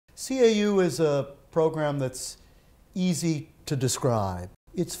CAU is a program that's easy to describe.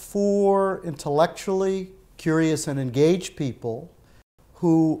 It's for intellectually curious and engaged people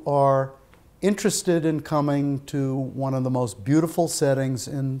who are interested in coming to one of the most beautiful settings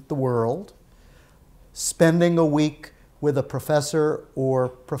in the world, spending a week with a professor or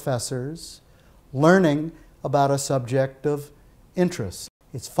professors, learning about a subject of interest.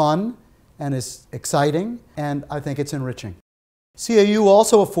 It's fun and it's exciting, and I think it's enriching. CAU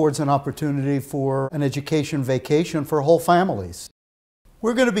also affords an opportunity for an education vacation for whole families.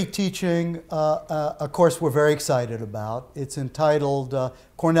 We're going to be teaching a course we're very excited about. It's entitled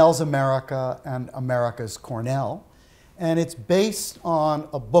Cornell's America and America's Cornell. And it's based on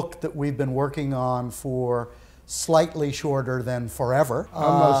a book that we've been working on for slightly shorter than forever.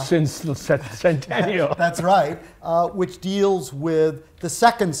 Almost since the centennial. That's right, which deals with the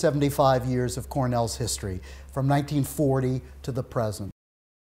second 75 years of Cornell's history, from 1940 to the present.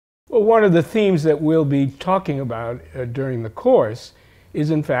 Well, one of the themes that we'll be talking about during the course is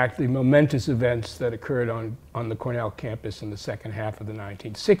in fact the momentous events that occurred on the Cornell campus in the second half of the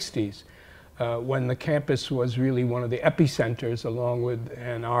 1960s, when the campus was really one of the epicenters, along with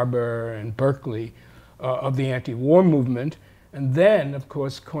Ann Arbor and Berkeley, of the anti-war movement. And then, of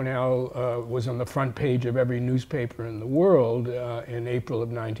course, Cornell was on the front page of every newspaper in the world in April of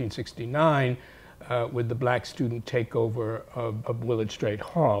 1969 with the black student takeover of Willard Straight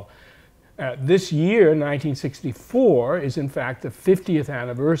Hall. This year, 1964, is in fact the 50th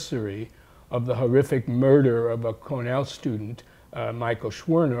anniversary of the horrific murder of a Cornell student, Michael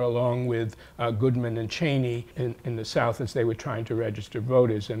Schwerner, along with Goodman and Cheney in the South as they were trying to register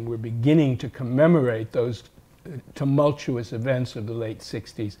voters. And we're beginning to commemorate those tumultuous events of the late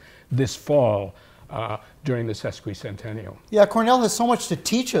 60s this fall during the sesquicentennial. Yeah, Cornell has so much to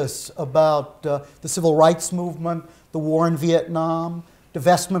teach us about the civil rights movement, the war in Vietnam,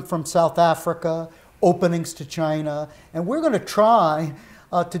 divestment from South Africa, openings to China, and we're going to try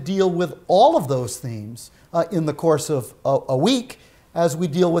to deal with all of those themes in the course of a week as we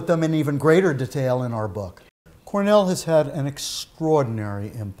deal with them in even greater detail in our book. Cornell has had an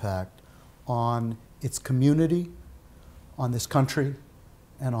extraordinary impact on its community, on this country,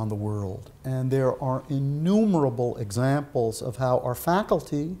 and on the world. And there are innumerable examples of how our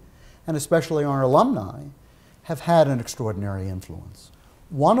faculty, and especially our alumni, have had an extraordinary influence.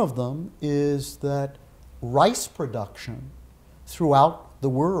 One of them is that rice production throughout the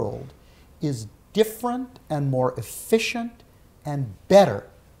world is different and more efficient and better,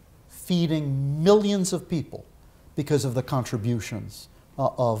 feeding millions of people because of the contributions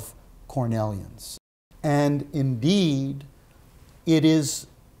of Cornellians. And indeed, it is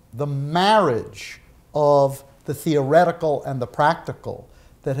the marriage of the theoretical and the practical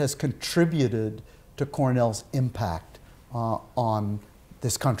that has contributed to Cornell's impact on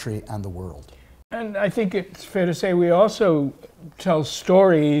this country and the world. And I think it's fair to say we also tell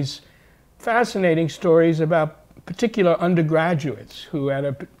stories, fascinating stories about particular undergraduates who at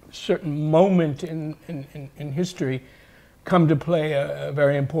a certain moment in history come to play a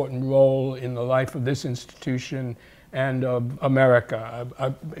very important role in the life of this institution and of America.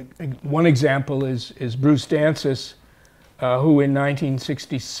 One example is Bruce Dancis, who in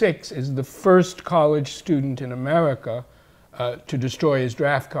 1966 is the first college student in America to destroy his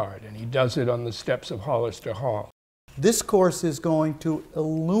draft card, and he does it on the steps of Hollister Hall. This course is going to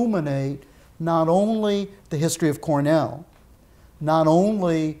illuminate not only the history of Cornell, not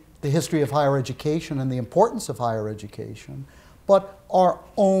only the history of higher education and the importance of higher education, but our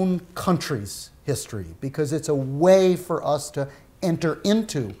own country's history, because it's a way for us to enter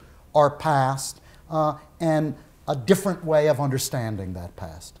into our past and a different way of understanding that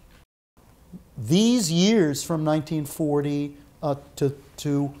past. These years from 1940 to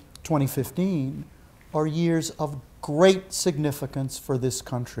 2015 are years of great significance for this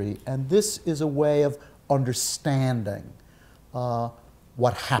country, and this is a way of understanding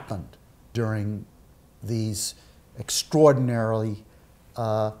what happened during these extraordinarily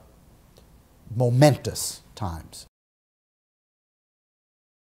momentous times.